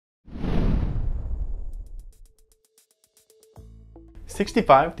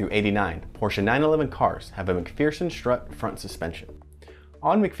65 through 89 Porsche 911 cars have a Mcpherson strut front suspension.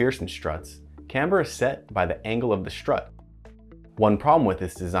 On Mcpherson struts, camber is set by the angle of the strut. One problem with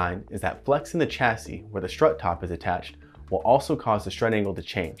this design is that flex in the chassis where the strut top is attached will also cause the strut angle to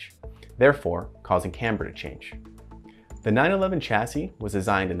change, therefore causing camber to change. The 911 chassis was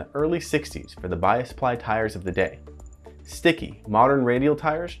designed in the early 60s for the bias-ply tires of the day. Sticky, modern radial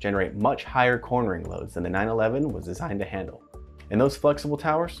tires generate much higher cornering loads than the 911 was designed to handle, and those flexible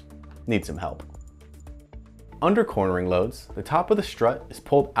towers need some help. Under cornering loads, the top of the strut is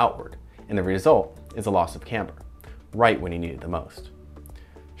pulled outward, and the result is a loss of camber, right when you need it the most.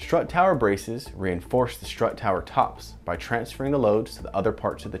 Strut tower braces reinforce the strut tower tops by transferring the loads to the other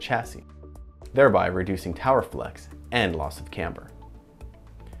parts of the chassis, thereby reducing tower flex and loss of camber.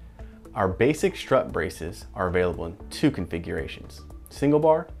 Our basic strut braces are available in two configurations, single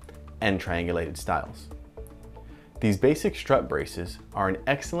bar and triangulated styles. These basic strut braces are an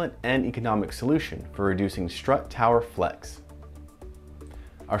excellent and economic solution for reducing strut tower flex.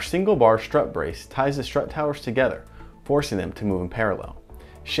 Our single bar strut brace ties the strut towers together, forcing them to move in parallel,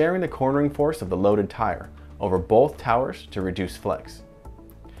 sharing the cornering force of the loaded tire over both towers to reduce flex.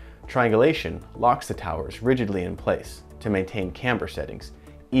 Triangulation locks the towers rigidly in place to maintain camber settings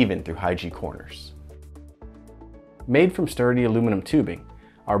even through high G corners. Made from sturdy aluminum tubing,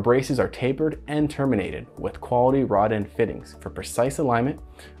 our braces are tapered and terminated with quality rod end fittings for precise alignment,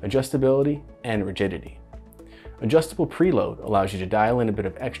 adjustability, and rigidity. Adjustable preload allows you to dial in a bit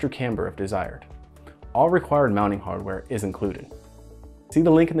of extra camber if desired. All required mounting hardware is included. See the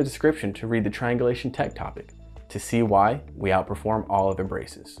link in the description to read the triangulation tech topic to see why we outperform all other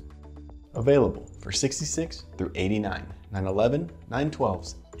braces. Available for 66 through 89, 911,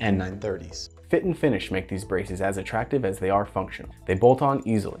 912s, and 930s. Fit and finish make these braces as attractive as they are functional. They bolt on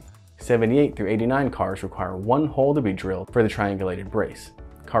easily. 78 through 89 cars require one hole to be drilled for the triangulated brace.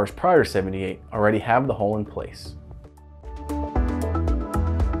 Cars prior to 78 already have the hole in place.